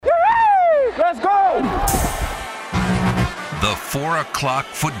The 4 o'clock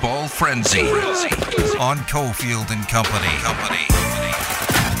football frenzy on Cofield and Company.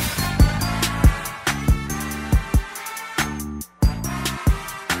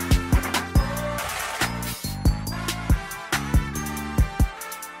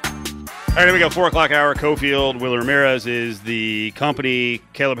 All right, here we go. 4 o'clock hour. Cofield. Will Ramirez is the company.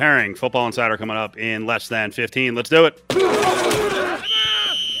 Caleb Herring, Football Insider, coming up in less than 15. Let's do it.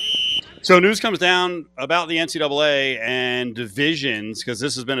 So news comes down about the NCAA and divisions, because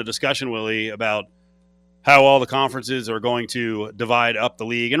this has been a discussion, Willie, about how all the conferences are going to divide up the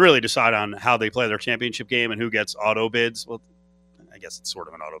league and really decide on how they play their championship game and who gets auto bids. Well, I guess it's sort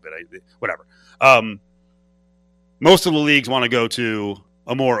of an auto bid. Whatever. Most of the leagues want to go to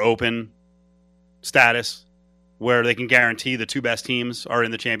a more open status where they can guarantee the two best teams are in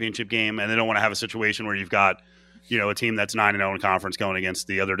the championship game, and they don't want to have a situation where you've got, you know, a team that's 9-0 in conference going against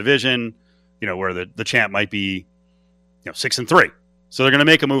the other division, you know, where the champ might be, you know, 6-3. So they're going to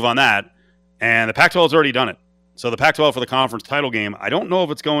make a move on that, and the Pac-12 has already done it. So the Pac-12 for the conference title game, I don't know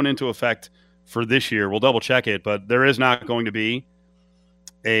if it's going into effect for this year. We'll double check it, but there is not going to be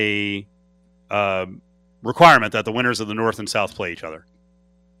a requirement that the winners of the North and South play each other.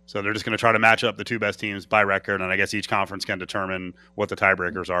 So they're just going to try to match up the two best teams by record, and I guess each conference can determine what the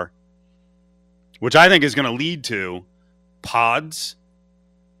tiebreakers are, which I think is going to lead to pods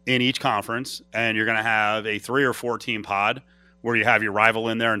in each conference, and you're going to have a 3 or 4 team pod where you have your rival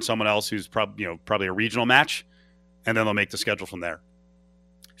in there and someone else who's probably a regional match, and then they'll make the schedule from there.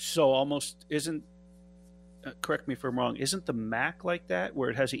 So almost isn't, correct me if I'm wrong, isn't the MAC like that, where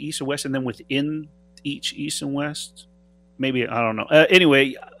it has the East and West, and then within each East and West? Maybe, I don't know.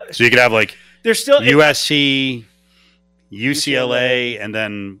 Anyway. So you could have like there's still USC, UCLA, and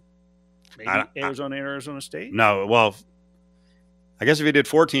then maybe Arizona State? No, well, I guess if you did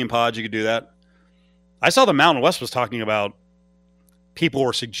 4-team pods, you could do that. I saw the Mountain West was talking about, people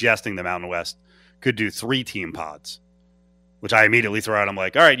were suggesting the Mountain West could do 3-team pods, which I immediately throw out. I'm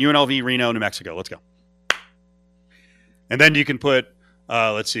like, all right, UNLV, Reno, New Mexico, let's go. And then you can put,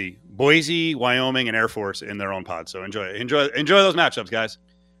 let's see, Boise, Wyoming, and Air Force in their own pod. So enjoy those matchups, guys.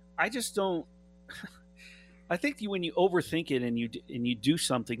 I just don't. I think when you overthink it and you do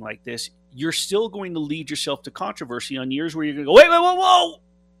something like this, you're still going to lead yourself to controvery on years where you're going to go, wait, whoa.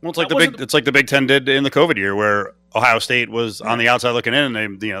 Well, it's like the Big Ten did in the COVID year, where Ohio State was on the outside looking in,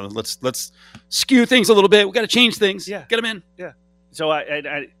 and they, let's skew things a little bit. We got to change things. Yeah, get them in. Yeah. So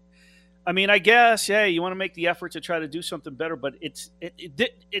I mean, I guess, yeah, you want to make the effort to try to do something better, but it's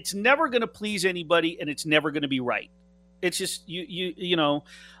never going to please anybody, and it's never going to be right. It's just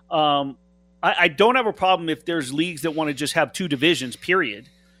I don't have a problem if there's leagues that want to just have 2 divisions, period,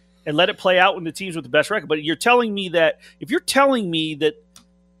 and let it play out when the teams with the best record. But if you're telling me that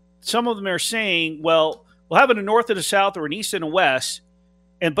some of them are saying, well, we'll have it a North and a South or an East and a West,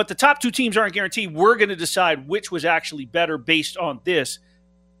 but the top 2 teams aren't guaranteed, we're going to decide which was actually better based on this.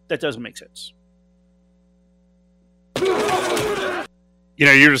 That doesn't make sense.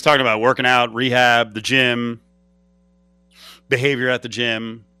 You're just talking about working out, rehab, the gym, behavior at the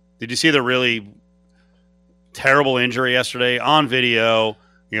gym. Did you see the really terrible injury yesterday on video?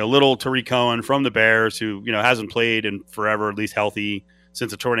 Little Tariq Cohen from the Bears, who, hasn't played in forever, at least healthy,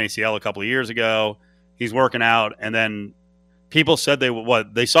 since a torn ACL a couple of years ago. He's working out, and then people said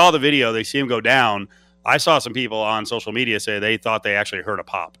they saw the video, they see him go down. I saw some people on social media say they thought they actually heard a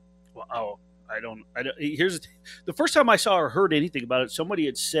pop. Well, I don't. Here's the first time I saw or heard anything about it. Somebody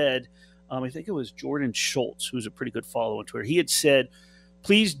had said, I think it was Jordan Schultz, who's a pretty good follower on Twitter. He had said,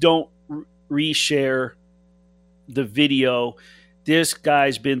 "Please don't reshare the video. This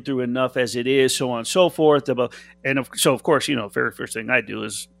guy's been through enough as it is, so on and so forth." And so, of course, very first thing I do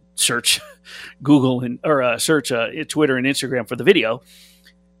is search Google search Twitter and Instagram for the video.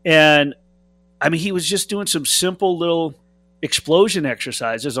 And I mean, he was just doing some simple little explosion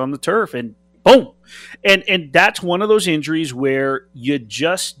exercises on the turf, and boom. And that's one of those injuries where you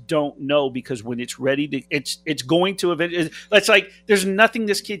just don't know, because when it's ready to, it's going to eventually. It's like there's nothing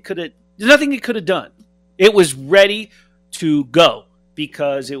he could have done. It was ready to go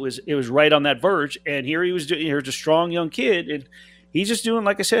because it was right on that verge. And here he was doing. Here's a strong young kid, and he's just doing,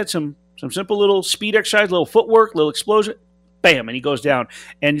 like I said, some simple little speed exercise, little footwork, little explosion. Bam, and he goes down,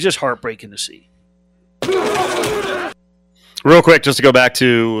 and just heartbreaking to see. Real quick, just to go back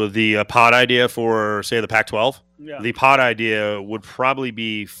to the pod idea for, say, the Pac-12. Yeah. The pod idea would probably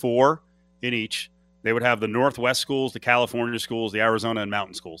be 4 in each. They would have the Northwest schools, the California schools, the Arizona and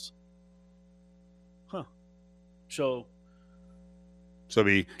Mountain schools. Huh. So it'd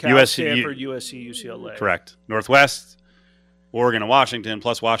be Cal, USC, Stanford, USC, UCLA. Correct. Northwest, Oregon and Washington,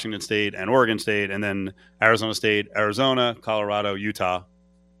 plus Washington State and Oregon State, and then Arizona State, Arizona, Colorado, Utah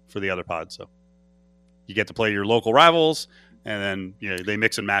for the other pod. So you get to play your local rivals, and then they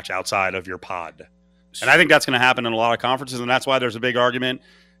mix and match outside of your pod. And I think that's going to happen in a lot of conferences, and that's why there's a big argument.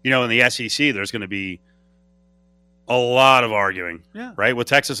 In the SEC, there's going to be a lot of arguing, right? With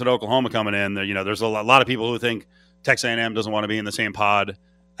Texas and Oklahoma coming in, there's a lot of people who think Texas A&M doesn't want to be in the same pod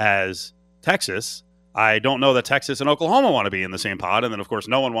as Texas. I don't know that Texas and Oklahoma want to be in the same pod. And then, of course,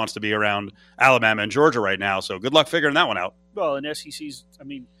 no one wants to be around Alabama and Georgia right now. So good luck figuring that one out. Well, and SEC's,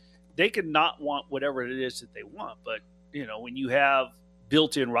 they could not want whatever it is that they want. But, when you have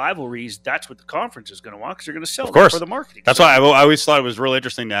built-in rivalries, that's what the conference is going to want because they're going to sell it for the marketing. That's why I always thought it was really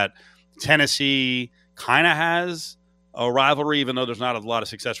interesting that Tennessee kind of has a rivalry, even though there's not a lot of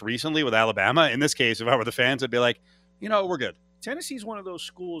success recently with Alabama. In this case, if I were the fans, I'd be like, we're good. Tennessee's one of those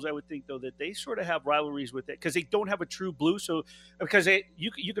schools, I would think, though, that they sort of have rivalries with it because they don't have a true blue. So, because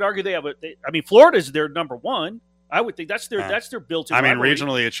you could argue they have Florida's their number one. I would think that's their built-in. rivalry.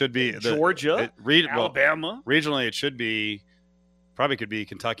 Regionally, it should be Georgia, Alabama. Regionally, it should be probably could be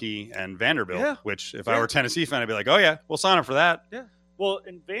Kentucky and Vanderbilt. Which, if I were a Tennessee fan, I'd be like, oh yeah, we'll sign up for that. Yeah. Well,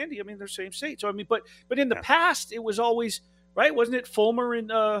 and Vandy, they're same state. So but in the past, it was always. Right, wasn't it Fulmer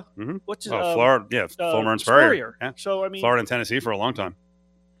and what's his Florida? Yeah, Fulmer and Spurrier. Yeah. So Florida and Tennessee for a long time.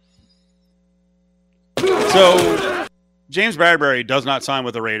 So James Bradberry does not sign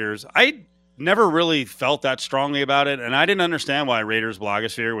with the Raiders. I never really felt that strongly about it, and I didn't understand why Raiders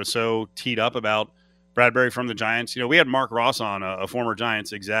blogosphere was so teed up about Bradberry from the Giants. We had Mark Ross on, a former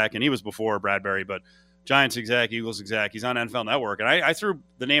Giants exec, and he was before Bradberry, but Giants exec, Eagles exec. He's on NFL Network, and I threw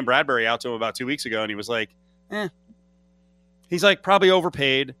the name Bradberry out to him about 2 weeks ago, and he was like, He's like probably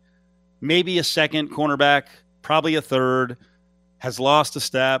overpaid, maybe a second cornerback, probably a third, has lost a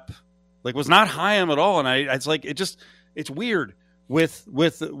step, was not high on him at all. And it's weird with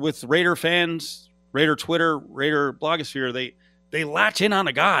Raider fans, Raider Twitter, Raider blogosphere. They latch in on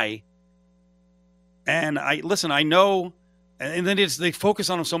a guy, and I know, and then they focus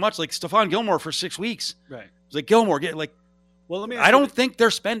on him so much, like Stephon Gilmore for 6 weeks. Right. It's like Gilmore Well, let me. I don't think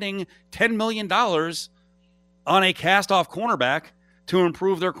they're spending $10 million on a cast-off cornerback to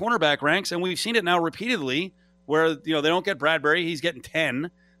improve their cornerback ranks, and we've seen it now repeatedly where they don't get Bradberry, he's getting 10.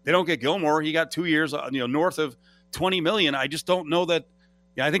 They don't get Gilmore, he got 2 years, north of $20 million. I just don't know that.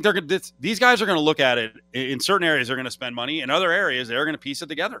 I think these guys are going to look at it in certain areas. They're going to spend money in other areas. They're going to piece it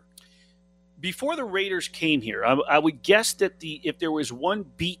together. Before the Raiders came here, I would guess that if there was one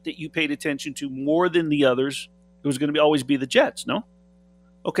beat that you paid attention to more than the others, it was going to always be the Jets. No.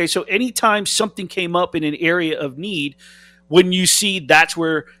 Okay, so anytime something came up in an area of need, when you see that's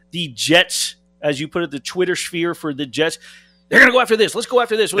where the Jets, as you put it, the Twitter sphere for the Jets, they're going to go after this. Let's go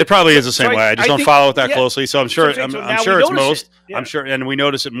after this. It probably is the same way. I just don't follow it that closely, so I'm sure. I'm sure it's most. Yeah. I'm sure, and we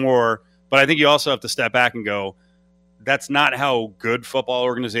notice it more. But I think you also have to step back and go, that's not how good football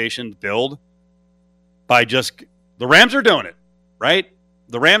organizations build. By just the Rams are doing it, right?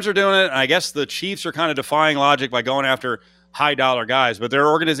 The Rams are doing it, and I guess the Chiefs are kind of defying logic by going after high-dollar guys. But there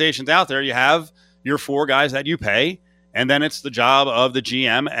are organizations out there. You have your 4 guys that you pay, and then it's the job of the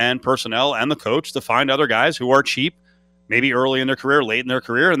GM and personnel and the coach to find other guys who are cheap, maybe early in their career, late in their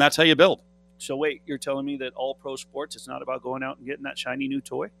career, and that's how you build. So wait, you're telling me that all pro sports, it's not about going out and getting that shiny new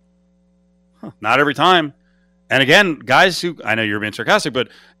toy? Not every time. And again, guys who, I know you're being sarcastic, but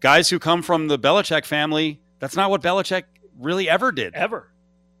guys who come from the Belichick family, that's not what Belichick really ever did. Ever.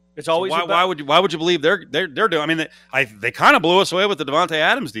 It's always so why would you believe they're doing? I mean, they kind of blew us away with the Devontae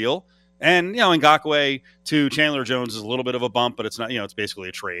Adams deal, and Ngakoue to Chandler Jones is a little bit of a bump, but it's not. It's basically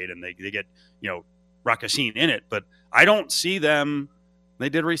a trade, and they get Rakassin in it. But I don't see them. They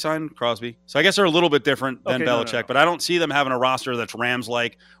did re-sign Crosby, so I guess they're a little bit different than Belichick. No. But I don't see them having a roster that's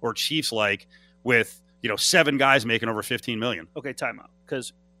Rams-like or Chiefs-like with 7 guys making over $15 million. Okay, timeout,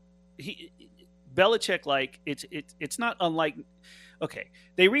 because Belichick it's not unlike. Okay,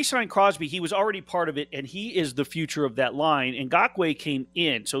 they re-signed Crosby. He was already part of it, and he is the future of that line. And Ngakoue came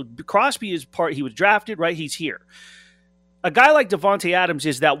in. So Crosby is part – he was drafted, right? He's here. A guy like Devontae Adams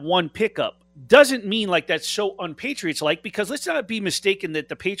is that one pickup. Doesn't mean that's so un-Patriots-like, because let's not be mistaken that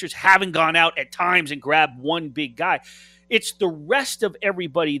the Patriots haven't gone out at times and grabbed one big guy. It's the rest of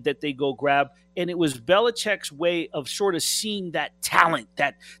everybody that they go grab, and it was Belichick's way of sort of seeing that talent,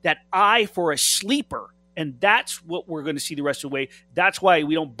 that eye for a sleeper. And that's what we're going to see the rest of the way. That's why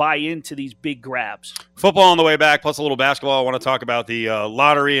we don't buy into these big grabs. Football on the way back, plus a little basketball. I want to talk about the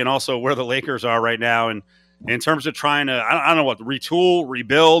lottery and also where the Lakers are right now. And in terms of trying to, I don't know what, retool,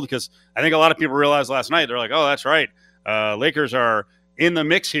 rebuild, because I think a lot of people realized last night, they're like, oh, that's right. Lakers are in the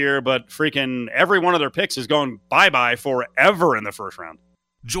mix here, but freaking every one of their picks is going bye-bye forever in the first round.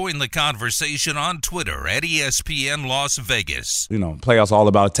 Join the conversation on Twitter at ESPN Las Vegas. Playoffs all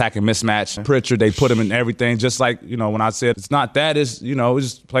about attacking mismatch. Pritchard, they put him in everything. Just like, when I said it's not that, it's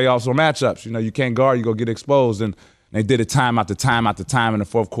just playoffs or matchups. You can't guard, you go get exposed. And they did it time after time after time in the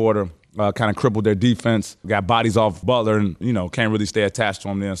fourth quarter. Kind of crippled their defense. Got bodies off Butler and, can't really stay attached to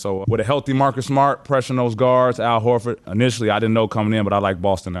him then. So with a healthy Marcus Smart, pressuring those guards, Al Horford, initially I didn't know coming in, but I like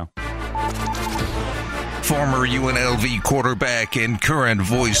Boston now. Former UNLV quarterback and current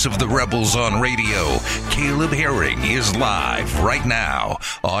voice of the Rebels on radio, Caleb Herring is live right now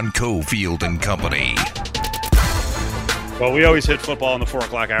on Cofield and Company. Well, we always hit football in the 4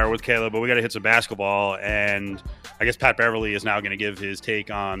 o'clock hour with Caleb, but we got to hit some basketball. And I guess Pat Beverly is now going to give his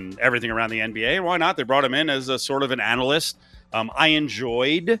take on everything around the NBA. Why not? They brought him in as a sort of an analyst. I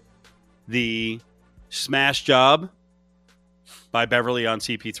enjoyed the smash job by Beverly on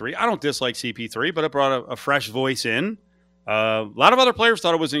CP3. I don't dislike CP3, but it brought a fresh voice in. A lot of other players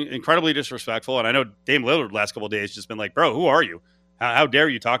thought it was incredibly disrespectful, and I know Dame Lillard the last couple of days just been like, bro, who are you? How dare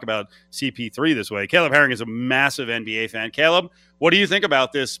you talk about CP3 this way? Caleb Herring is a massive NBA fan. Caleb, what do you think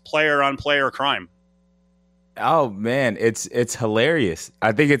about this player-on-player crime? Oh, man, it's hilarious.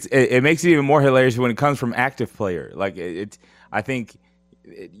 I think it makes it even more hilarious when it comes from active player. Like, I think,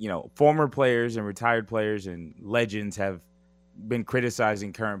 former players and retired players and legends have been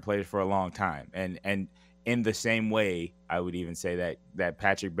criticizing current players for a long time, and in the same way, I would even say that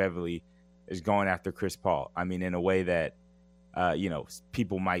Patrick Beverly is going after Chris Paul. I mean, in a way that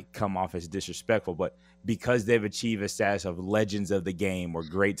people might come off as disrespectful, but because they've achieved a status of legends of the game or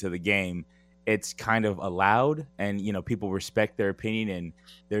greats of the game, it's kind of allowed, and people respect their opinion, and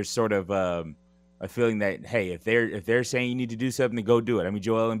there's sort of a feeling that, hey, if they're saying you need to do something, go do it. I mean,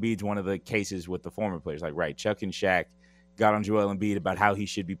 Joel Embiid's one of the cases with the former players, like right, Chuck and Shaq got on Joel Embiid about how he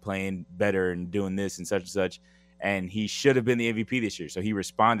should be playing better and doing this and such, and he should have been the MVP this year. So he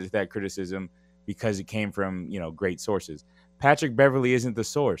responded to that criticism because it came from great sources. Patrick Beverly isn't the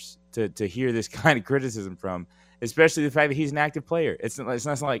source to hear this kind of criticism from, especially the fact that he's an active player. It's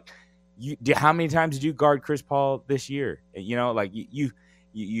not like how many times did you guard Chris Paul this year?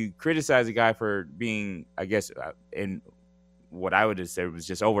 You criticize a guy for being, I guess, in what I would have said was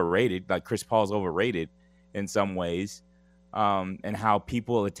just overrated. Like Chris Paul's overrated in some ways. And how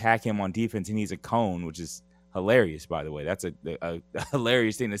people attack him on defense, and he's a cone, which is hilarious, by the way. That's a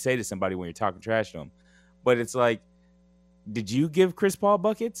hilarious thing to say to somebody when you're talking trash to him. But it's like, did you give Chris Paul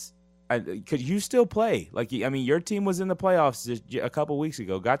buckets? Could you still play? Your team was in the playoffs a couple weeks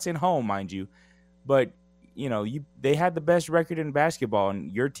ago, got sent home, mind you. But, they had the best record in basketball,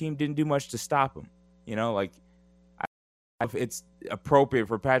 and your team didn't do much to stop them. If it's appropriate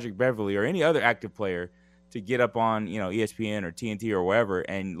for Patrick Beverly or any other active player to get up on, ESPN or TNT or wherever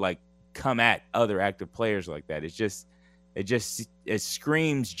and come at other active players like that. It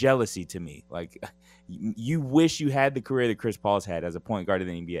screams jealousy to me. Like, you wish you had the career that Chris Paul's had as a point guard in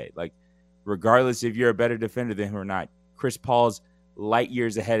the NBA. Like, regardless if you're a better defender than him or not, Chris Paul's light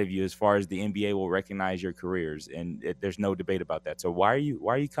years ahead of you as far as the NBA will recognize your careers, and there's no debate about that. So why are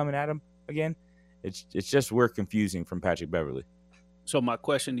you coming at him again? It's just we're confusing from Patrick Beverly. So my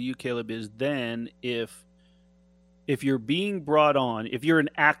question to you, Caleb, is then if you're being brought on, if you're an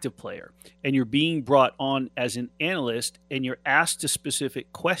active player and you're being brought on as an analyst and you're asked a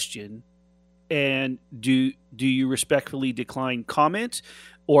specific question, and do you respectfully decline comment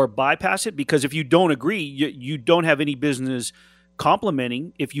or bypass it? Because if you don't agree, you don't have any business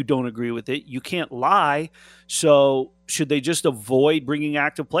complimenting if you don't agree with it. You can't lie. So should they just avoid bringing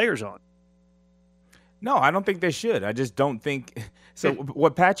active players on? No, I don't think they should. I just don't think so.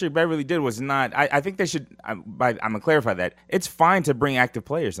 What Patrick Beverly did was not. I think they should. I'm gonna clarify that it's fine to bring active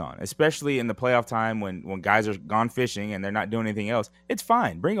players on, especially in the playoff time when guys are gone fishing and they're not doing anything else. It's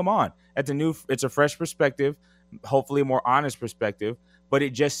fine, bring them on. It's a fresh perspective, hopefully a more honest perspective. But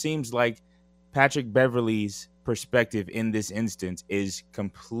it just seems like Patrick Beverly's perspective in this instance is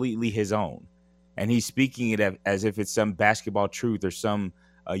completely his own, and he's speaking it as if it's some basketball truth or some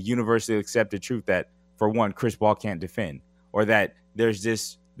universally accepted truth that, for one, Chris Paul can't defend, or that there's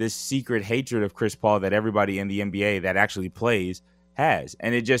this secret hatred of Chris Paul that everybody in the NBA that actually plays has.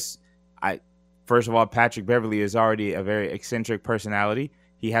 And first of all, Patrick Beverly is already a very eccentric personality.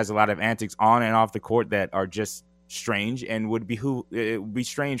 He has a lot of antics on and off the court that are just strange, and it would be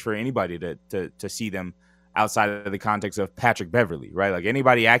strange for anybody to see them outside of the context of Patrick Beverly, right? Like,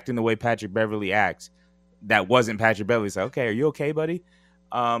 anybody acting the way Patrick Beverly acts that wasn't Patrick Beverly, it's like, okay, are you okay, buddy?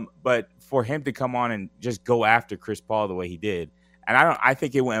 But for him to come on and just go after Chris Paul the way he did, and I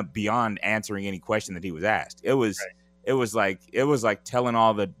think it went beyond answering any question that he was asked. It was it was like telling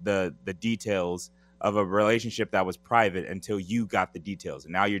all the details of a relationship that was private until you got the details,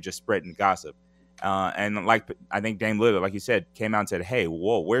 and now you're just spreading gossip. And like I think Dame Lillard, like you said, came out and said, "Hey,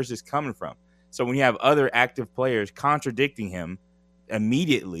 whoa, where's this coming from?" So when you have other active players contradicting him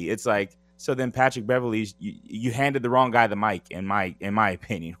immediately, it's like, so then Patrick Beverley, you handed the wrong guy the mic, in my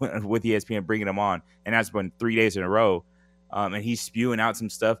opinion, with ESPN bringing him on, and that's been 3 days in a row, and he's spewing out some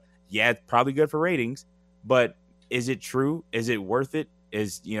stuff. Yeah, it's probably good for ratings, but is it true? Is it worth it?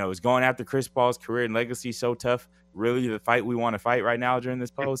 Is going after Chris Paul's career and legacy so tough really the fight we want to fight right now during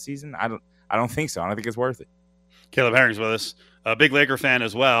this postseason? I don't think so. I don't think it's worth it. Caleb Herring's with us, a big Laker fan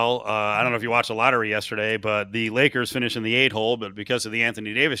as well. I don't know if you watched the lottery yesterday, but the Lakers finish in the 8 hole, but because of the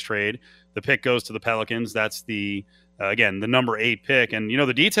Anthony Davis trade, the pick goes to the Pelicans. That's the number 8 pick. And,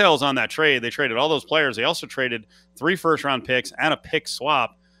 the details on that trade, they traded all those players. They also traded 3 first-round picks and a pick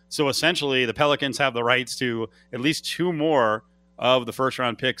swap. So essentially the Pelicans have the rights to at least 2 more of the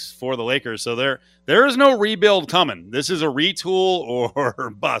first-round picks for the Lakers. So there is no rebuild coming. This is a retool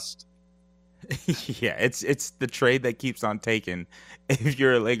or bust. Yeah, it's the trade that keeps on taking. If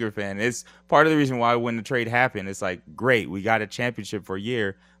you're a Laker fan, it's part of the reason why when the trade happened, it's like, great, we got a championship for a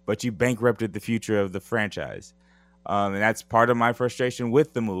year, but you bankrupted the future of the franchise, and that's part of my frustration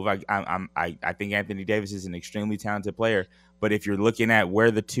with the move. I think Anthony Davis is an extremely talented player, but if you're looking at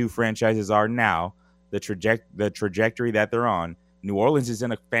where the 2 franchises are now, the trajectory that they're on, New Orleans is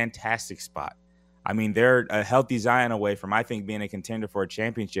in a fantastic spot. I mean, they're a healthy Zion away from, I think, being a contender for a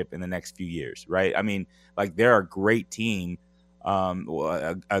championship in the next few years, right? I mean, like, they're a great team,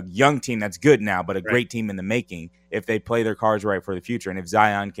 a young team that's good now, but a great team in the making if they play their cards right for the future. And if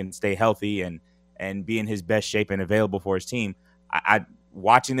Zion can stay healthy and be in his best shape and available for his team, I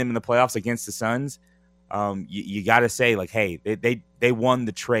watching them in the playoffs against the Suns, you got to say, like, hey, they won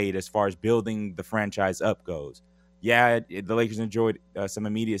the trade as far as building the franchise up goes. Yeah, the Lakers enjoyed some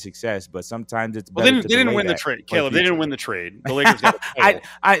immediate success, but sometimes it's better. They didn't win the trade, Caleb. They didn't win the trade. The Lakers got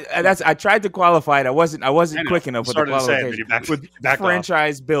I tried to qualify it. I wasn't quick enough with the qualification. Back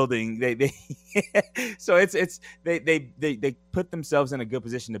franchise off. Building. They so they put themselves in a good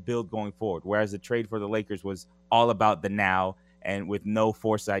position to build going forward. Whereas the trade for the Lakers was all about the now and with no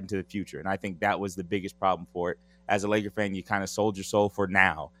foresight into the future. And I think that was the biggest problem for it. As a Laker fan, you kind of sold your soul for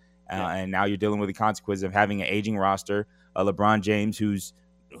now. And now you're dealing with the consequences of having an aging roster, LeBron James, who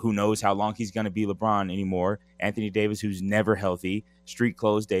knows how long he's going to be LeBron anymore, Anthony Davis, who's never healthy, street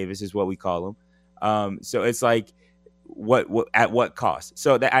clothes Davis is what we call him. So it's like, what at what cost?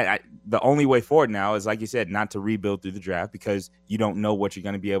 So that the only way forward now is, like you said, not to rebuild through the draft, because you don't know what you're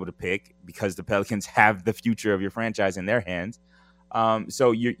going to be able to pick, because the Pelicans have the future of your franchise in their hands.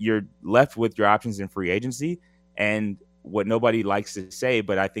 So you're left with your options in free agency, and what nobody likes to say,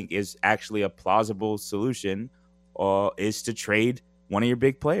 but I think is actually a plausible solution, is to trade one of your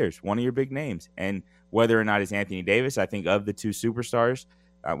big players, one of your big names. And whether or not it's Anthony Davis, I think of the 2 superstars,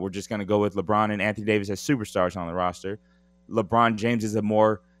 we're just going to go with LeBron and Anthony Davis as superstars on the roster. LeBron James is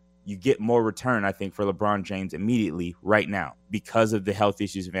you get more return, I think, for LeBron James immediately right now because of the health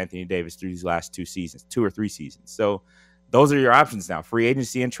issues of Anthony Davis through these last 2 or 3 seasons. So those are your options now: free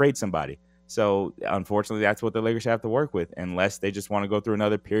agency and trade somebody. So, unfortunately, that's what the Lakers have to work with, unless they just want to go through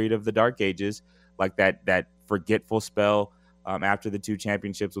another period of the dark ages, like that forgetful spell after the 2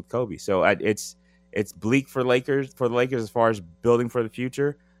 championships with Kobe. So, it's bleak for the Lakers as far as building for the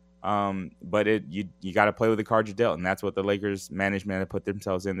future. But you got to play with the cards you dealt, and that's what the Lakers management have put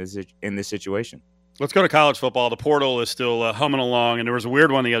themselves in this situation. Let's go to college football. The portal is still humming along, and there was a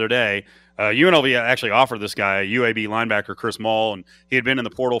weird one the other day. UNLV actually offered this guy, UAB linebacker Chris Mull, and he had been in the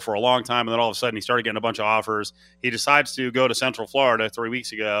portal for a long time, and then all of a sudden he started getting a bunch of offers. He decides to go to Central Florida 3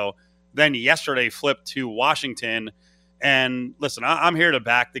 weeks ago, then yesterday flipped to Washington. And listen, I'm here to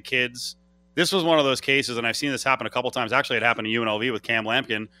back the kids. This was one of those cases, and I've seen this happen a couple times. Actually, it happened to UNLV with Cam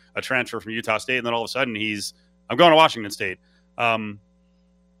Lampkin, a transfer from Utah State, and then all of a sudden I'm going to Washington State.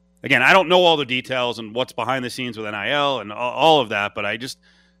 Again, I don't know all the details and what's behind the scenes with NIL and all of that, but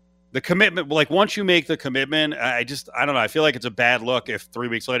the commitment, like once you make the commitment, I don't know. I feel like it's a bad look if 3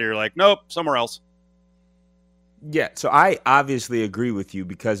 weeks later you're like, nope, somewhere else. Yeah, so I obviously agree with you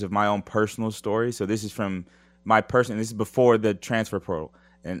because of my own personal story. So this is from this is before the transfer portal.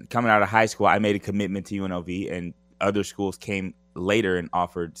 And coming out of high school, I made a commitment to UNLV, and other schools came later and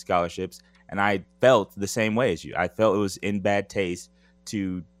offered scholarships. And I felt the same way as you. I felt it was in bad taste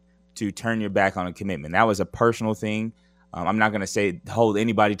to turn your back on a commitment. That was a personal thing. I'm not going to say hold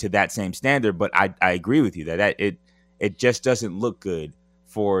anybody to that same standard, but I agree with you that it just doesn't look good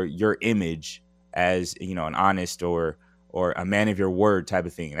for your image as, an honest or a man of your word type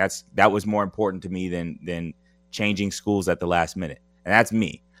of thing. That was more important to me than changing schools at the last minute. And that's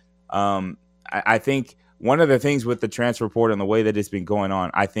me. I think one of the things with the transfer portal and the way that it's been going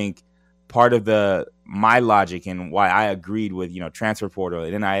on, I think part of my logic and why I agreed with, transfer portal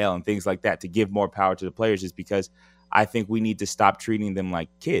and NIL and things like that to give more power to the players is because I think we need to stop treating them like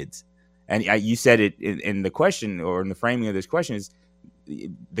kids. And you said it in the question, or in the framing of this question, is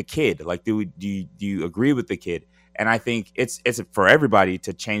the kid. Like, do you agree with the kid? And I think it's for everybody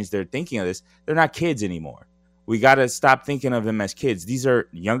to change their thinking of this. They're not kids anymore. We got to stop thinking of them as kids. These are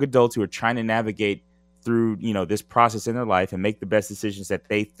young adults who are trying to navigate through, this process in their life and make the best decisions that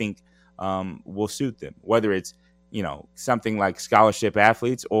they think will suit them, whether it's, something like scholarship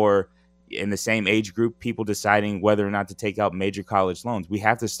athletes, or in the same age group, people deciding whether or not to take out major college loans. We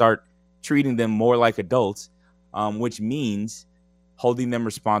have to start treating them more like adults, which means holding them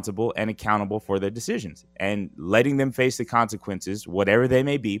responsible and accountable for their decisions and letting them face the consequences, whatever they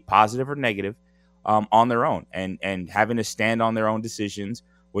may be, positive or negative, on their own, and having to stand on their own decisions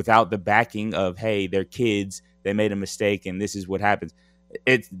without the backing of, hey, they're kids, they made a mistake, and this is what happens.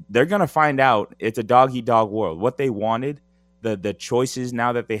 They're going to find out it's a dog-eat-dog world. What they wanted, the choices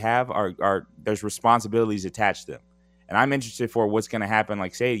now that they have are there's responsibilities attached to them. And I'm interested for what's going to happen.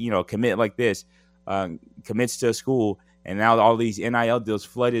 Like, say, a commit like this commits to a school, and now all these NIL deals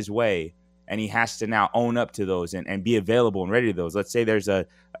flood his way, and he has to now own up to those and be available and ready to those. Let's say there's a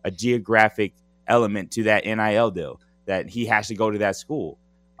geographic element to that NIL deal that he has to go to that school.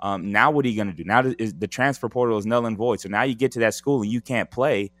 Now what are you going to do? Now the transfer portal is null and void. So now you get to that school and you can't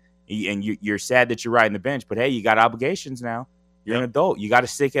play, and you're sad that you're riding the bench, but hey, you got obligations now. You're an adult. You got to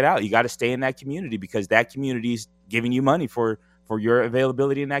stick it out. You got to stay in that community because that community is giving you money for your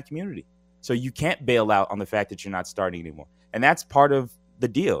availability in that community. So you can't bail out on the fact that you're not starting anymore. And that's part of the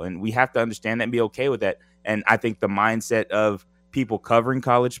deal. And we have to understand that and be okay with that. And I think the mindset of people covering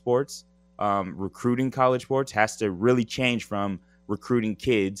college sports, recruiting college sports, has to really change from recruiting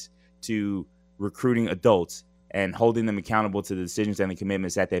kids to recruiting adults and holding them accountable to the decisions and the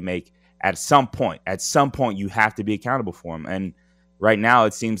commitments that they make. At some point, you have to be accountable for them. And right now,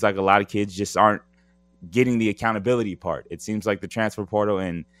 it seems like a lot of kids just aren't getting the accountability part. It seems like the transfer portal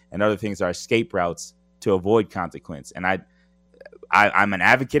and other things are escape routes to avoid consequence. And I'm an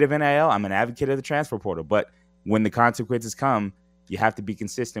advocate of NIL. I'm an advocate of the transfer portal. But when the consequences come, you have to be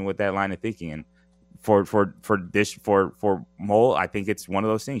consistent with that line of thinking. And for Mole, I think it's one of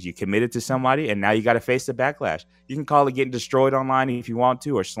those things. You committed to somebody, and now you got to face the backlash. You can call it getting destroyed online if you want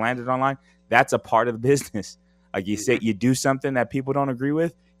to, or slandered online. That's a part of the business. Like you say, you do something that people don't agree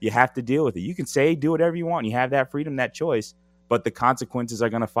with, you have to deal with it. You can say, do whatever you want. You have that freedom, that choice, but the consequences are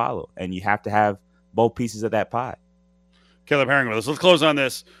going to follow, and you have to have both pieces of that pie. Caleb Herring with us. Let's close on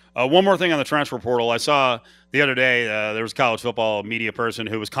this. One more thing on the transfer portal. I saw the other day there was a college football media person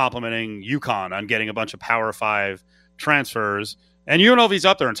who was complimenting UConn on getting a bunch of Power 5 transfers. And UNLV's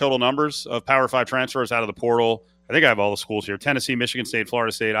up there in total numbers of Power 5 transfers out of the portal. I think I have all the schools here. Tennessee, Michigan State,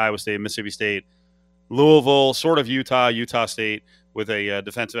 Florida State, Iowa State, Mississippi State, Louisville, sort of Utah State with a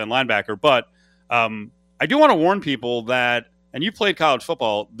defensive end linebacker. But I do want to warn people that, and you played college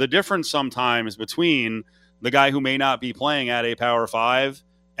football, the difference sometimes between the guy who may not be playing at a Power 5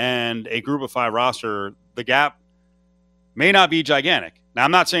 and a Group of 5 roster, the gap may not be gigantic. Now,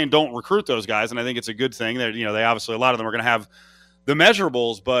 I'm not saying don't recruit those guys, and I think it's a good thing that, they obviously, a lot of them are going to have the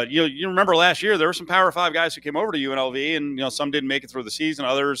measurables, but you remember last year there were some Power 5 guys who came over to UNLV, and some didn't make it through the season,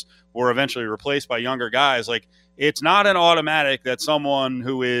 others were eventually replaced by younger guys. Like, it's not an automatic that someone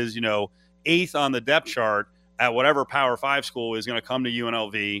who is 8th on the depth chart at whatever Power 5 school is going to come to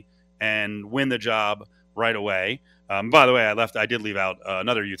UNLV and win the job right away. By the way, I did leave out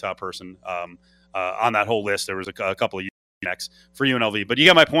another Utah person on that whole list. There was a couple of next for UNLV, but you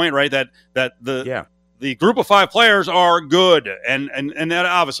get my point, right? That the Group of 5 players are good, and that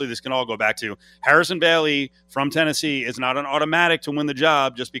obviously this can all go back to Harrison Bailey from Tennessee is not an automatic to win the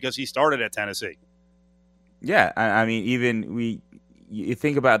job just because he started at Tennessee. Yeah, I mean, you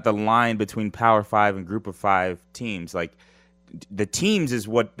think about the line between Power 5 and Group of 5 teams, like. The teams is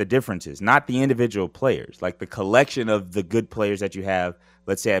what the difference is, not the individual players. Like the collection of the good players that you have,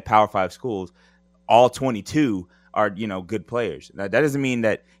 let's say at Power 5 schools, all 22 are, good players. Now, that doesn't mean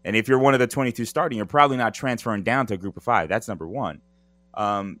that, and if you're one of the 22 starting, you're probably not transferring down to a Group of 5. That's number one.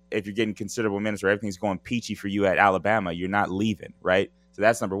 If you're getting considerable minutes or everything's going peachy for you at Alabama, you're not leaving, right? So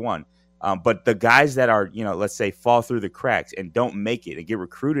that's number one. But the guys that are, let's say fall through the cracks and don't make it and get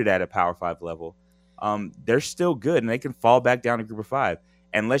recruited at a Power 5 level, they're still good and they can fall back down to Group of 5.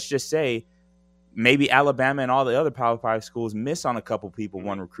 And let's just say maybe Alabama and all the other Power 5 schools miss on a couple people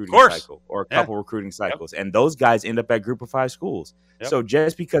one recruiting cycle or a couple recruiting cycles, and those guys end up at Group of 5 schools. So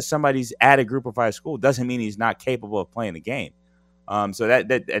just because somebody's at a Group of 5 school doesn't mean he's not capable of playing the game. So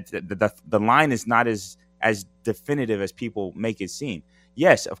the line is not as definitive as people make it seem.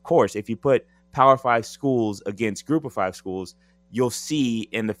 Yes, of course, if you put Power 5 schools against Group of 5 schools, you'll see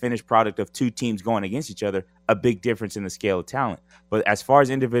in the finished product of two teams going against each other a big difference in the scale of talent. But as far as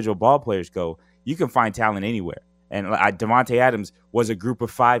individual ball players go, you can find talent anywhere. And Davante Adams was a Group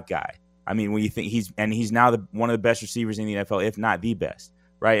of 5 guy. I mean, when you think he's now one of the best receivers in the NFL, if not the best,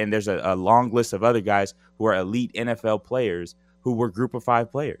 right? And there's a long list of other guys who are elite NFL players who were Group of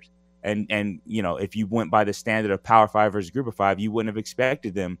 5 players. And you know, if you went by the standard of Power 5 versus Group of 5, you wouldn't have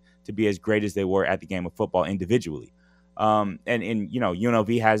expected them to be as great as they were at the game of football individually. And you know,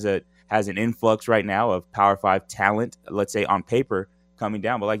 UNLV has an influx right now of Power 5 talent, let's say on paper, coming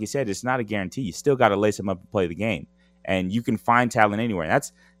down. But like you said, it's not a guarantee. You still got to lace them up and play the game. And you can find talent anywhere. And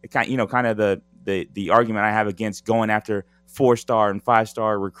that's kind of the argument I have against going after 4-star and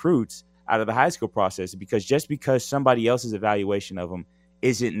 5-star recruits out of the high school process, because just because somebody else's evaluation of them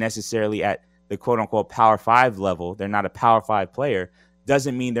isn't necessarily at the quote unquote Power 5 level, they're not a Power 5 player,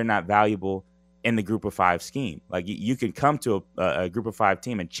 doesn't mean they're not valuable in the Group of 5 scheme. Like you can come to a Group of 5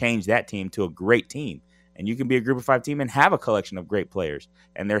 team and change that team to a great team. And you can be a Group of 5 team and have a collection of great players.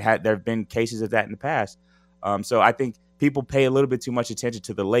 And there have been cases of that in the past. So I think people pay a little bit too much attention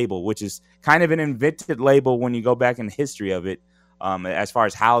to the label, which is kind of an invented label when you go back in the history of it, as far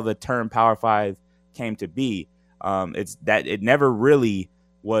as how the term Power 5 came to be. It's that it never really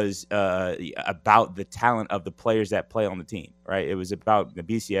was about the talent of the players that play on the team, right? It was about the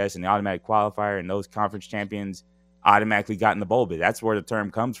BCS and the automatic qualifier, and those conference champions automatically got in the bowl bid. That's where the term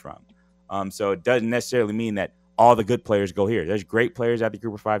comes from. So it doesn't necessarily mean that all the good players go here. There's great players at the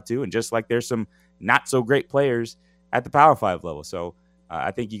Group of 5 too, and just like there's some not so great players at the Power 5 level. So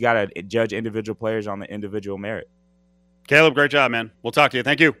I think you got to judge individual players on the individual merit. Caleb, great job, man. We'll talk to you.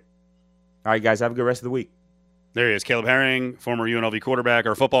 Thank you. All right, guys, have a good rest of the week. There he is, Caleb Herring, former UNLV quarterback,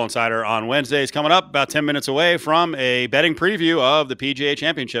 our Football Insider on Wednesdays. Coming up about 10 minutes away from a betting preview of the PGA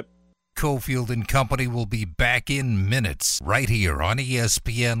Championship. Cofield and Company will be back in minutes right here on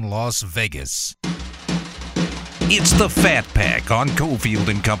ESPN Las Vegas. It's the Fat Pack on Cofield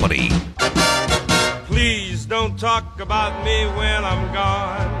and Company. Please don't talk about me when I'm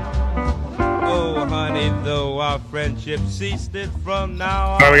gone. Oh, honey, though our friendship ceased it from now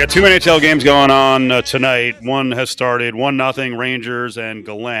on. All right, we got two NHL games going on tonight. One has started, 1-0 Rangers and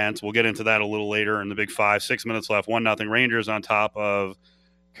Gallant. We'll get into that a little later in the Big Five. 6 minutes left, 1-0 Rangers on top of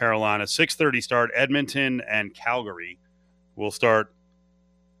Carolina. 6:30 start, Edmonton and Calgary will start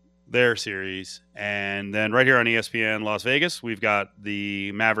their series. And then right here on ESPN Las Vegas, we've got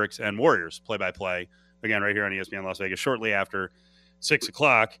the Mavericks and Warriors play-by-play. Again, right here on ESPN Las Vegas, shortly after 6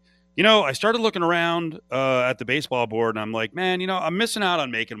 o'clock. You know, I started looking around at the baseball board, and I'm like, man, you know, I'm missing out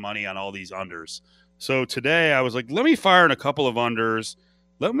on making money on all these unders. So today I was like, let me fire in a couple of unders.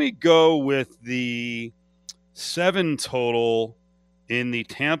 Let me go with the 7 total in the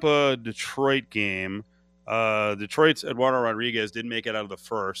Tampa-Detroit game. Detroit's Eduardo Rodriguez didn't make it out of the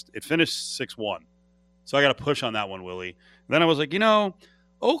first. It finished 6-1. So I got to push on that one, Willie. And then I was like, you know,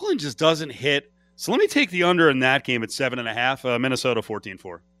 Oakland just doesn't hit. So let me take the under in that game at 7.5. Minnesota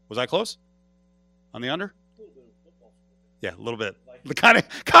 14-4. Was I close on the under? Yeah, a little bit. Kind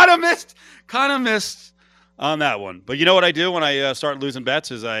of missed on that one. But you know what I do when I start losing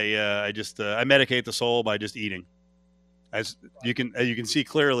bets is I I medicate the soul by just eating. As you can see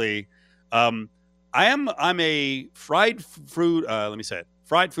clearly, I'm a fried food.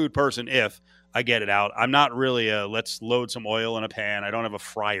 Fried food person. If I get it out, I'm not really let's load some oil in a pan. I don't have a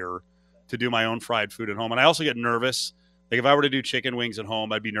fryer to do my own fried food at home, and I also get nervous. Like if I were to do chicken wings at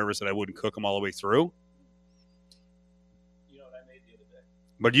home, I'd be nervous that I wouldn't cook them all the way through. You know what I made the other day?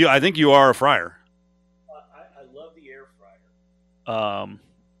 But I think you are a fryer. I love the air fryer.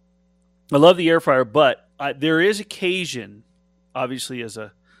 I love the air fryer, but there is occasion, obviously as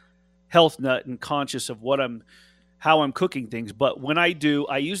a health nut and conscious of how I'm cooking things. But when I do,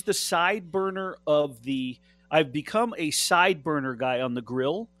 I use the side burner I've become a side burner guy on the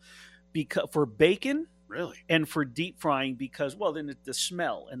grill for bacon. Really? And for deep frying because, well, then the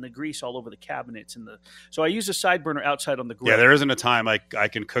smell and the grease all over the cabinets so I use a side burner outside on the grill. Yeah, there isn't a time I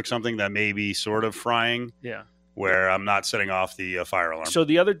can cook something that may be sort of frying. Yeah. Where I'm not setting off the fire alarm. So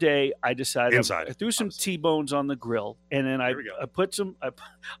the other day I decided Inside. I threw some T-bones on the grill, and then I put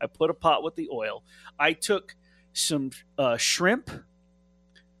a pot with the oil. I took some shrimp,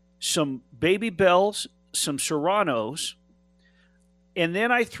 some baby bells, some serranos, and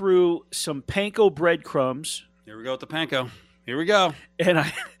then I threw some panko breadcrumbs. Here we go with the panko. Here we go. And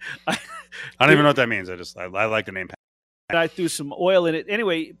I don't even know what that means. I like the name panko. And I threw some oil in it.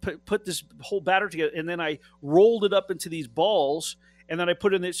 Anyway, put this whole batter together, and then I rolled it up into these balls, and then I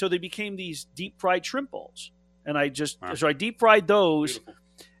put in it so they became these deep fried shrimp balls. And I so I deep fried those, beautiful.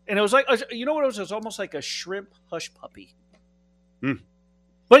 And it was like, you know what it was? It was almost like a shrimp hush puppy.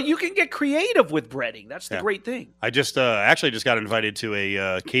 But you can get creative with breading. That's the great thing. I just actually just got invited to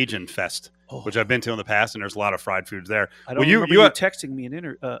a Cajun Fest, which I've been to in the past, and there's a lot of fried foods there. I don't remember you texting me an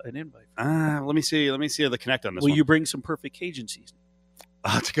invite. Let me see the connect on this. Will you bring some perfect Cajun seasoning?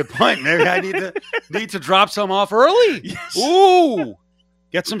 Oh, that's a good point. Maybe I need to drop some off early. Yes. Ooh,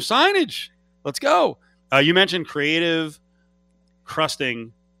 get some signage. Let's go. You mentioned creative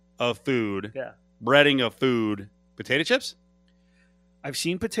crusting of food, breading of food. Potato chips? I've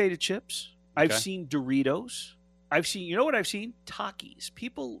seen potato chips. I've seen Doritos. You know what I've seen? Takis.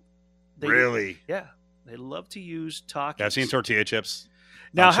 People. Really? Yeah. They love to use Takis. Yeah, I've seen tortilla chips.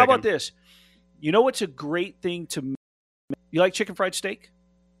 Now, how about this? You know what's a great thing to make? You like chicken fried steak?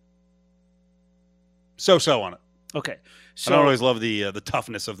 So on it. Okay. So I don't always love the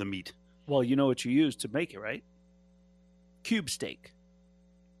toughness of the meat. Well, you know what you use to make it, right? Cube steak.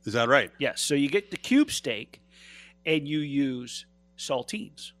 Is that right? Yes. So you get the cube steak and you use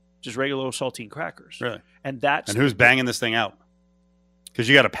saltines, just regular old saltine crackers. Really? And who's banging this thing out? Because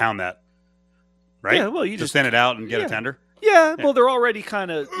you got to pound that, right? Yeah, well, you just thin it out and get it tender? Yeah, well, they're already kind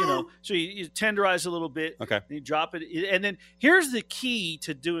of, so you tenderize a little bit. Okay. And you drop it. And then here's the key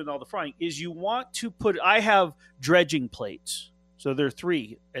to doing all the frying is you want to I have dredging plates. So there are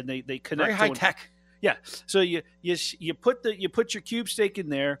 3, and they connect. Very high tech. Yeah. So you put your cube steak in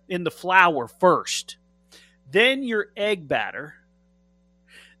there in the flour first, then your egg batter,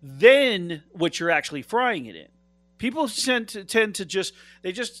 then what you're actually frying it in. People tend to just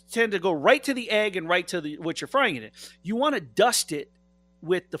go right to the egg and right to what you're frying it in. You want to dust it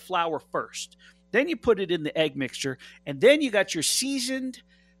with the flour first. Then you put it in the egg mixture, and then you got your seasoned,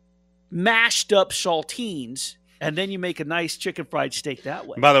 mashed up saltines, and then you make a nice chicken fried steak that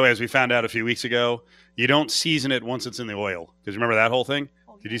way. And by the way, as we found out a few weeks ago, you don't season it once it's in the oil. Because remember that whole thing?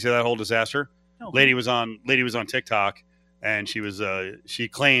 Oh, yeah. Did you see that whole disaster? No. Lady was on TikTok, and she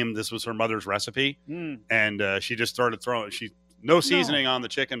claimed this was her mother's recipe, and she just started throwing no seasoning on the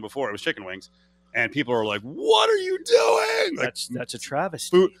chicken before. It was chicken wings, and people are like, "What are you doing?" That's a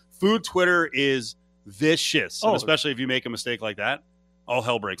travesty. Food Twitter is vicious, and especially if you make a mistake like that, all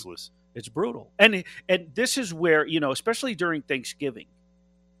hell breaks loose. It's brutal. And this is where, especially during Thanksgiving,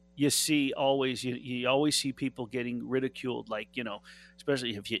 you always see people getting ridiculed, like,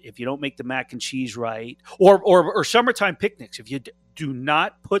 especially if you don't make the mac and cheese right, or summertime picnics. If you do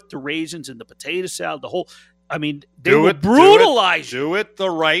not put the raisins in the potato salad, they will brutalize you. Do it the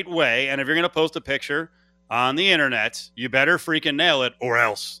right way. And if you're going to post a picture on the internet, you better freaking nail it or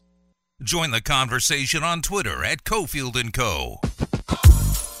else. Join the conversation on Twitter at Cofield & Co.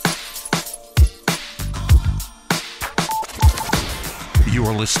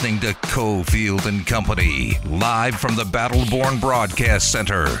 You're listening to Cofield & Company, live from the Battleborn Broadcast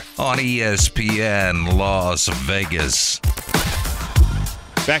Center on ESPN Las Vegas.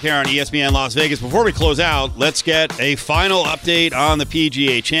 Back here on ESPN Las Vegas. Before we close out, let's get a final update on the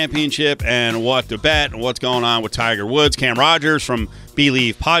PGA Championship and what to bet and what's going on with Tiger Woods. Cam Rogers from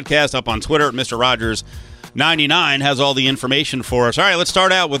Believe Podcast up on Twitter at Mr. Rogers99 has all the information for us. All right, let's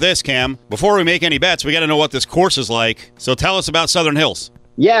start out with this, Cam. Before we make any bets, we got to know what this course is like. So tell us about Southern Hills.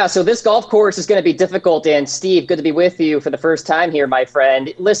 Yeah, so this golf course is going to be difficult. And Steve, good to be with you for the first time here, my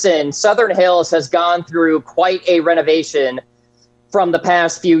friend. Listen, Southern Hills has gone through quite a renovation from the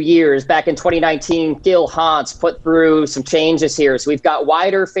past few years. Back in 2019, Gil Hans put through some changes here. So we've got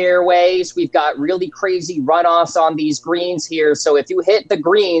wider fairways. We've got really crazy runoffs on these greens here. So if you hit the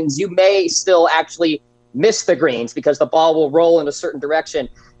greens, you may still actually miss the greens because the ball will roll in a certain direction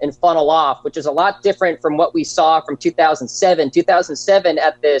and funnel off, which is a lot different from what we saw from 2007. 2007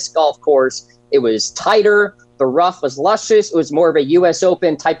 at this golf course, it was tighter. The rough was luscious. It was more of a U.S.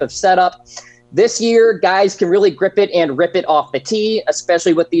 Open type of setup. This year, guys can really grip it and rip it off the tee,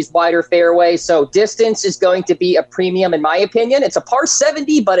 especially with these wider fairways. So distance is going to be a premium, in my opinion. It's a par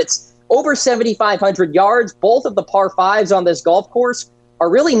 70, but it's over 7,500 yards. Both of the par 5s on this golf course are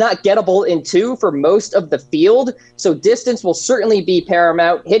really not gettable in 2 for most of the field. So distance will certainly be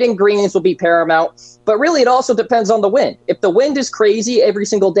paramount. Hitting greens will be paramount. But really, it also depends on the wind. If the wind is crazy every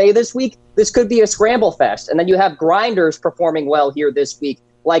single day this week, this could be a scramble fest. And then you have grinders performing well here this week,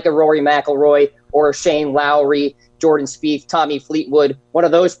 like a Rory McIlroy or a Shane Lowry. Jordan Spieth, Tommy Fleetwood, one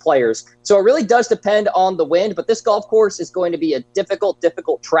of those players. So it really does depend on the wind, but this golf course is going to be a difficult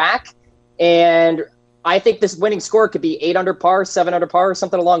track. And I think this winning score could be 8 under par, 7 under par,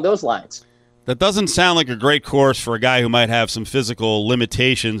 something along those lines. That doesn't sound like a great course for a guy who might have some physical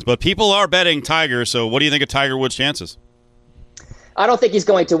limitations, but people are betting Tiger, so what do you think of Tiger Woods' chances? I don't think he's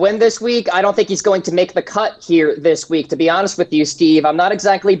going to win this week. I don't think he's going to make the cut here this week, to be honest with you, Steve. I'm not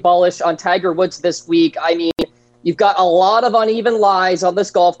exactly bullish on Tiger Woods this week. I mean, you've got a lot of uneven lies on this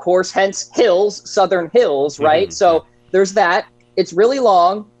golf course, hence hills, Southern Hills, right? Mm-hmm. So there's that. It's really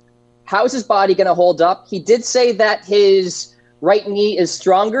long. How's his body going to hold up? He did say that his right knee is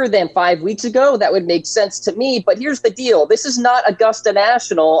stronger than 5 weeks ago. That would make sense to me. But here's the deal. This is not Augusta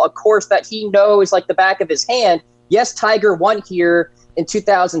National, a course that he knows like the back of his hand. Yes, Tiger won here in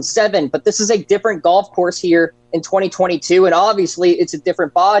 2007, but this is a different golf course here in 2022. And obviously, it's a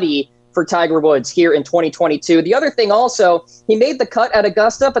different body for Tiger Woods here in 2022. The other thing also, he made the cut at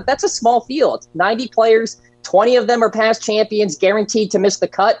Augusta, but that's a small field. 90 players, 20 of them are past champions, guaranteed to miss the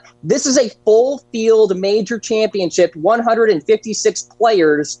cut. This is a full field major championship, 156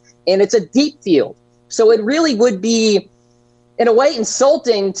 players, and it's a deep field. So it really would be, in a way,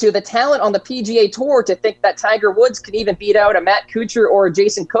 insulting to the talent on the PGA Tour to think that Tiger Woods can even beat out a Matt Kuchar or a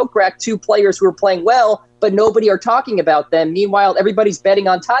Jason Kokrak, 2 players who are playing well, but nobody are talking about them. Meanwhile, everybody's betting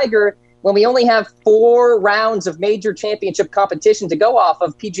on Tiger when we only have 4 rounds of major championship competition to go off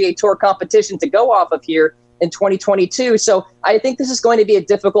of, PGA Tour competition to go off of here in 2022. So I think this is going to be a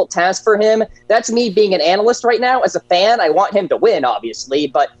difficult task for him. That's me being an analyst right now. As a fan, I want him to win, obviously.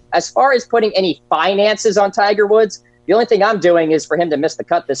 But as far as putting any finances on Tiger Woods, the only thing I'm doing is for him to miss the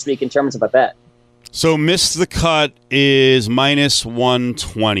cut this week in terms of a bet. So miss the cut is minus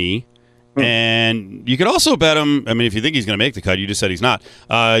 120. And you could also bet him, I mean, if you think he's going to make the cut, you just said he's not.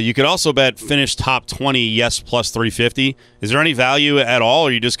 You could also bet finish top 20, yes, plus 350. Is there any value at all,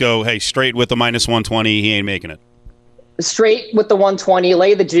 or you just go, hey, straight with the minus 120, he ain't making it? Straight with the 120,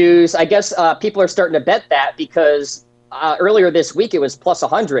 lay the juice. I guess people are starting to bet that because earlier this week, it was plus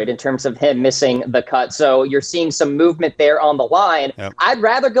 100 in terms of him missing the cut. So you're seeing some movement there on the line. Yep. I'd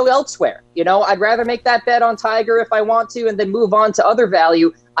rather go elsewhere. I'd rather make that bet on Tiger if I want to and then move on to other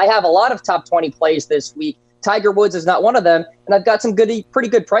value. I have a lot of top 20 plays this week. Tiger Woods is not one of them. And I've got some pretty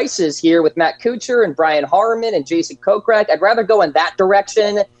good prices here with Matt Kuchar and Brian Harman and Jason Kokrak. I'd rather go in that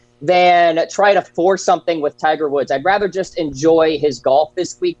direction than try to force something with Tiger Woods. I'd rather just enjoy his golf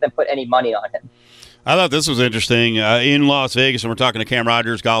this week than put any money on him. I thought this was interesting. In Las Vegas, and we're talking to Cam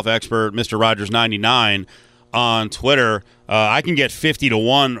Rogers, golf expert, Mr. Rogers99 on Twitter. I can get 50 to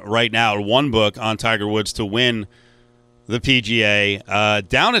 1 right now at one book on Tiger Woods to win the PGA.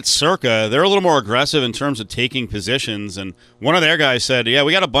 Down at Circa, they're a little more aggressive in terms of taking positions. And one of their guys said, yeah,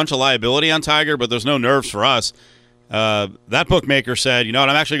 we got a bunch of liability on Tiger, but there's no nerves for us. That bookmaker said, you know what,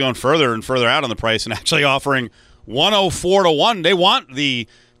 I'm actually going further and further out on the price and actually offering 104 to 1. They want the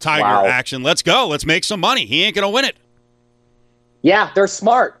Tiger action. Let's go. Let's make some money. He ain't going to win it. Yeah, they're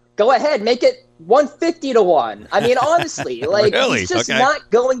smart. Go ahead. Make it 150 to 1. I mean, honestly, really? He's just not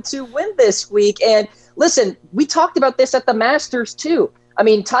going to win this week. And listen, we talked about this at the Masters too. I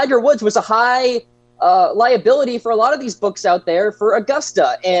mean, Tiger Woods was a high liability for a lot of these books out there for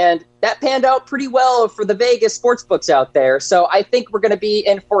Augusta, and that panned out pretty well for the Vegas sports books out there. So I think we're going to be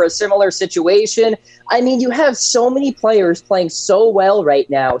in for a similar situation. I mean, you have so many players playing so well right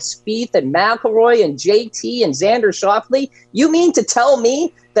now. Spieth and McIlroy and JT and Xander Schauffele. You mean to tell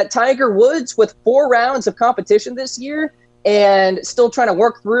me that Tiger Woods, with 4 rounds of competition this year and still trying to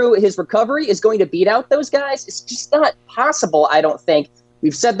work through his recovery, is going to beat out those guys? It's just not possible, I don't think.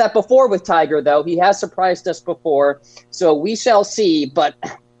 We've said that before with Tiger, though. He has surprised us before, so we shall see. But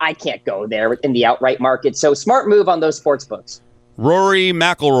I can't go there in the outright market. So smart move on those sports books. Rory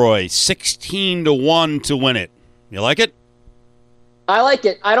McIlroy, 16 to 1 to win it. You like it? I like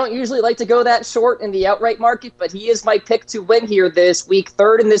it. I don't usually like to go that short in the outright market, but he is my pick to win here this week.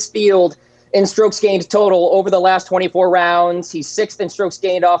 3rd in this field in strokes gained total over the last 24 rounds. He's 6th in strokes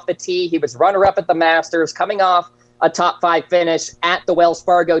gained off the tee. He was runner-up at the Masters, coming off a top 5 finish at the Wells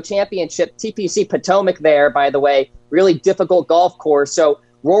Fargo Championship. TPC Potomac there, by the way. Really difficult golf course. So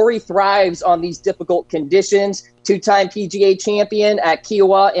Rory thrives on these difficult conditions. 2-time PGA champion at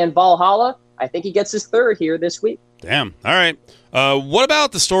Kiowa and Valhalla. I think he gets his 3rd here this week. Damn. All right. What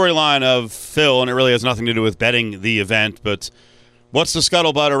about the storyline of Phil? And it really has nothing to do with betting the event, but what's the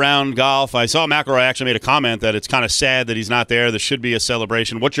scuttlebutt around golf? I saw McIlroy actually made a comment that it's kind of sad that he's not there. There should be a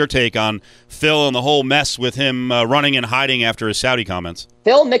celebration. What's your take on Phil and the whole mess with him running and hiding after his Saudi comments?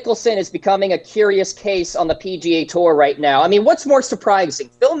 Phil Mickelson is becoming a curious case on the PGA Tour right now. I mean, what's more surprising?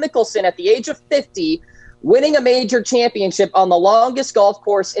 Phil Mickelson, at the age of 50, winning a major championship on the longest golf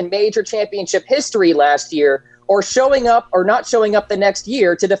course in major championship history last year, or showing up or not showing up the next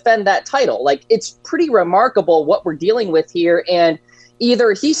year to defend that title. Like, it's pretty remarkable what we're dealing with here. And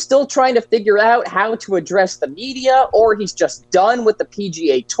either he's still trying to figure out how to address the media, or he's just done with the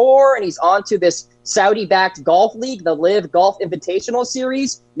PGA Tour and he's on to this Saudi-backed golf league, the Live Golf Invitational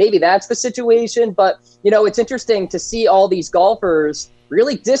Series. Maybe that's the situation. But, it's interesting to see all these golfers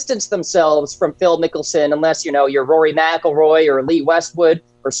really distance themselves from Phil Mickelson, unless, you're Rory McIlroy or Lee Westwood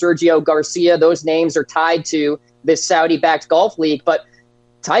or Sergio Garcia. Those names are tied to this Saudi-backed golf league. But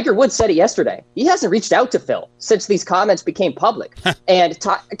Tiger Woods said it yesterday. He hasn't reached out to Phil since these comments became public. And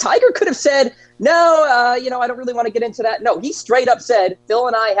Tiger could have said, no, I don't really want to get into that. No, he straight up said, Phil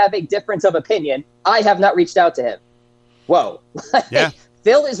and I have a difference of opinion. I have not reached out to him. Whoa. Yeah.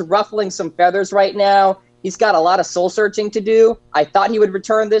 Phil is ruffling some feathers right now. He's got a lot of soul searching to do. I thought he would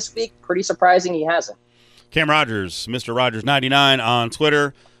return this week. Pretty surprising he hasn't. Cam Rogers, Mr. Rogers99 on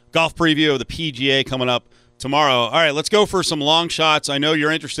Twitter. Golf preview of the PGA coming up tomorrow. All right, let's go for some long shots. I know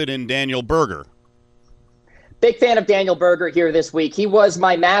you're interested in Daniel Berger. Big fan of Daniel Berger here this week. He was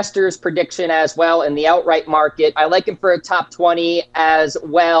my Masters prediction as well in the outright market. I like him for a top 20 as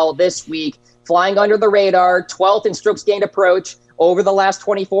well this week. Flying under the radar, 12th in strokes gained approach over the last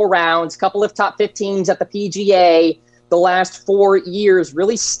 24 rounds, couple of top 15s at the PGA the last 4 years.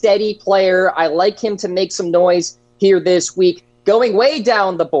 Really steady player. I like him to make some noise here this week. Going way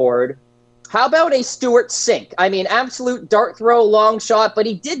down the board, how about a Stewart Cink? I mean, absolute dart throw, long shot, but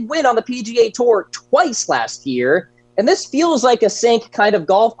he did win on the PGA Tour twice last year. And this feels like a Cink kind of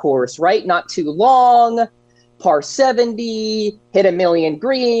golf course, right? Not too long, par 70, hit a million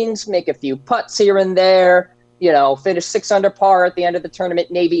greens, make a few putts here and there, finish 6 under par at the end of the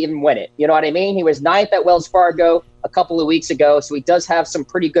tournament, maybe even win it. You know what I mean? He was 9th at Wells Fargo a couple of weeks ago, so he does have some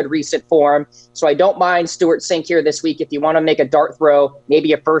pretty good recent form. So I don't mind Stewart Cink here this week if you want to make a dart throw,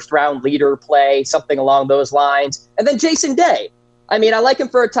 maybe a first-round leader play, something along those lines. And then Jason Day. I mean, I like him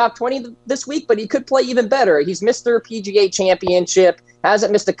for a top 20 this week, but he could play even better. He's Mr. PGA Championship,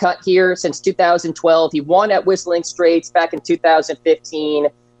 hasn't missed a cut here since 2012. He won at Whistling Straits back in 2015.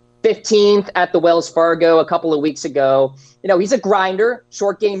 15th at the Wells Fargo a couple of weeks ago. He's a grinder,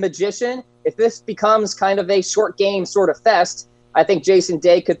 short game magician. If this becomes kind of a short game sort of fest, I think Jason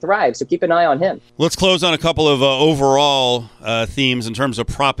Day could thrive. So keep an eye on him. Let's close on a couple of overall themes in terms of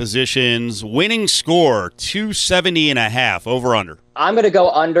propositions. Winning score, 270.5, over under. I'm going to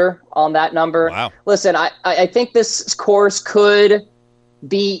go under on that number. Wow. Listen, I think this course could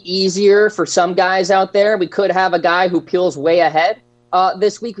be easier for some guys out there. We could have a guy who peels way ahead.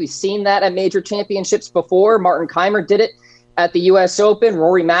 This week, we've seen that at major championships before. Martin Keimer did it at the U.S. Open.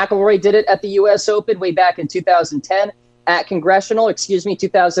 Rory McIlroy did it at the U.S. Open way back in 2010 at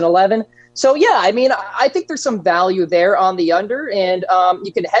 2011. So, yeah, I mean, I think there's some value there on the under, and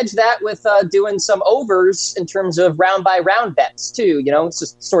you can hedge that with doing some overs in terms of round-by-round bets, too. It's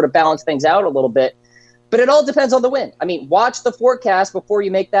just sort of balance things out a little bit. But it all depends on the wind. I mean, watch the forecast before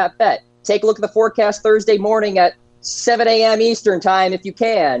you make that bet. Take a look at the forecast Thursday morning at 7 a.m. Eastern time if you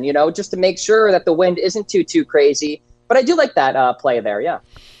can, just to make sure that the wind isn't too crazy. But I do like that play there, yeah.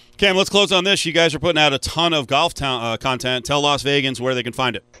 Cam, let's close on this. You guys are putting out a ton of golf content. Tell Las Vegans where they can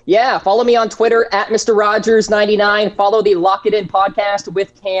find it. Yeah, follow me on Twitter at Mr. Rogers99. Follow the Lock It In podcast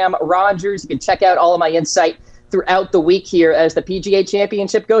with Cam Rogers. You can check out all of my insight throughout the week here as the PGA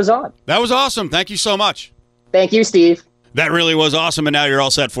Championship goes on. That was awesome. Thank you so much. Thank you, Steve. That really was awesome, and now you're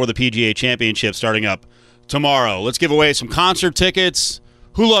all set for the PGA Championship starting up tomorrow. Let's give away some concert tickets.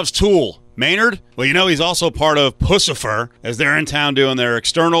 Who loves Tool? Maynard? Well, he's also part of Pussifer as they're in town doing their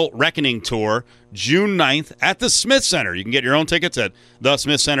External Reckoning Tour June 9th at the Smith Center. You can get your own tickets at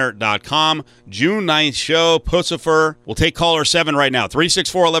thesmithcenter.com. June 9th show, Pussifer. We'll take caller 7 right now,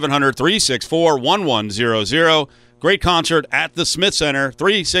 364-1100, 364-1100. Great concert at the Smith Center,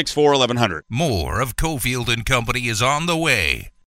 364-1100. More of Cofield and Company is on the way.